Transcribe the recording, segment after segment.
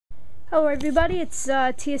Hello everybody, it's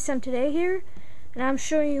TSM Today here, and I'm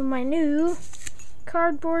showing you my new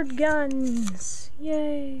cardboard guns.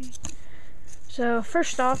 Yay! So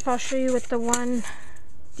first off, I'll show you with the one.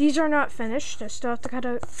 These are not finished. I still have to cut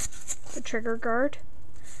out the trigger guard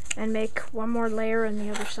and make one more layer on the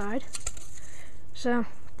other side. So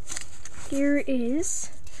here is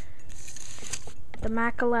the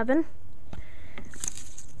Mac 11.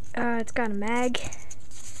 It's got a mag,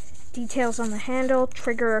 details on the handle,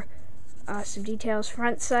 trigger, some details,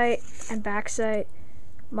 front sight and back sight,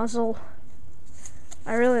 muzzle.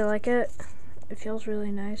 I really like it. It feels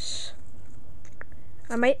really nice.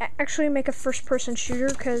 I might actually make a first-person shooter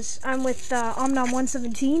because I'm with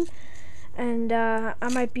Omnom117, and I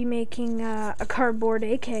might be making a cardboard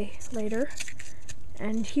AK later.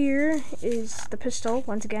 And here is the pistol.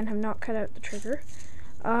 Once again, have not cut out the trigger.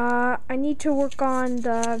 I need to work on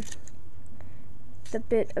the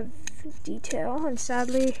bit of detail, and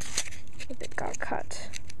sadly a bit got cut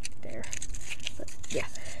there. But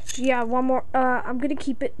yeah, one more. I'm gonna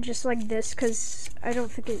keep it just like this because I don't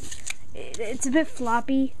think it's a bit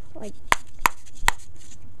floppy, like,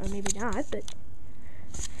 or maybe not, but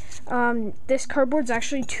this cardboard's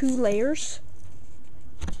actually 2 layers.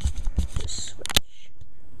 Just switch.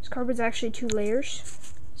 This cardboard's actually 2 layers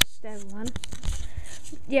instead of 1.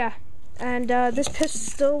 Yeah, and this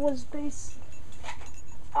pistol was based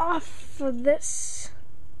off of this.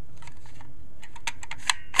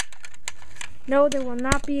 No, there will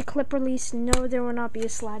not be a clip release. No, there will not be a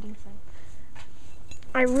sliding thing.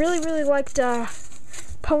 I really liked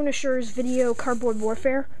Punisher's video Cardboard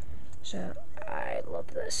Warfare, so I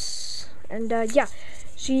love this. And yeah,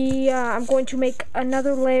 see, I'm going to make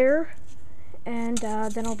another layer, and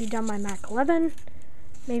then I'll be done my Mac 11.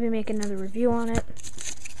 Maybe make another review on it,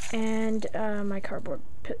 and my cardboard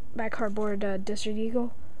Desert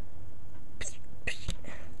Eagle.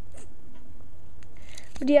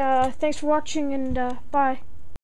 But yeah, thanks for watching, and bye.